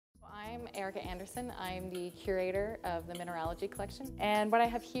Erika Anderson. I'm the curator of the Mineralogy collection. And what I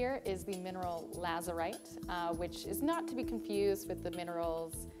have here is the mineral lazurite, which is not to be confused with the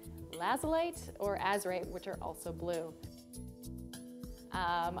minerals lazulite or azurite, which are also blue.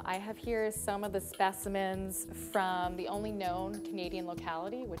 I have here some of the specimens from the only known Canadian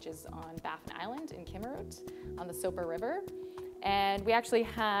locality, which is on Baffin Island in Kimmeroot on the Soper River. And we actually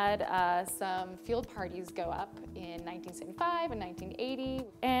had some field parties go up in 1975 and 1980.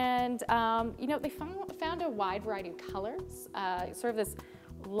 And you know, they found a wide variety of colors, sort of this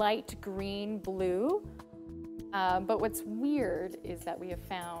light green blue. But what's weird is that we have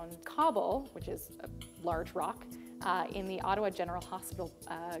found cobble, which is a large rock, in the Ottawa General Hospital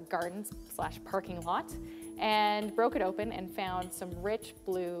gardens / parking lot, and broke it open and found some rich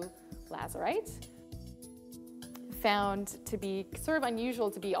blue lazurite. Found to be sort of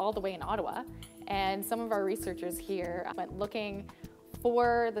unusual to be all the way in Ottawa, and some of our researchers here went looking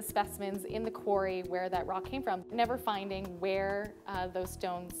for the specimens in the quarry where that rock came from, never finding where those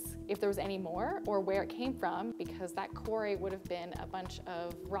stones, if there was any more, or where it came from, because that quarry would have been a bunch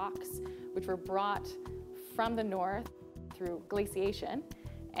of rocks which were brought from the north through glaciation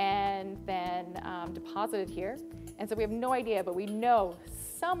and then deposited here. And so we have no idea, but we know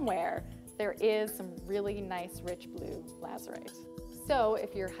somewhere there is some really nice rich blue lazurite. So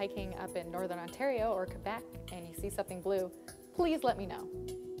if you're hiking up in Northern Ontario or Quebec and you see something blue, please let me know.